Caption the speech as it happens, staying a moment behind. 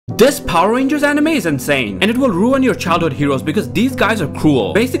This Power Rangers anime is insane, and it will ruin your childhood heroes because these guys are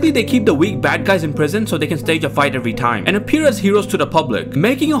cruel. Basically, they keep the weak bad guys in prison so they can stage a fight every time and appear as heroes to the public,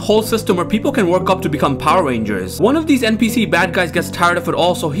 making a whole system where people can work up to become Power Rangers. One of these NPC bad guys gets tired of it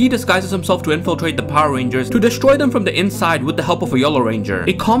all, so he disguises himself to infiltrate the Power Rangers to destroy them from the inside with the help of a Yellow Ranger.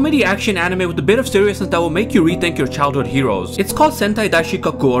 A comedy action anime with a bit of seriousness that will make you rethink your childhood heroes. It's called Sentai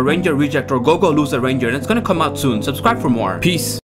Daishikkaku or Ranger Reject or Go-Go Loser Ranger, and it's gonna come out soon. Subscribe for more. Peace.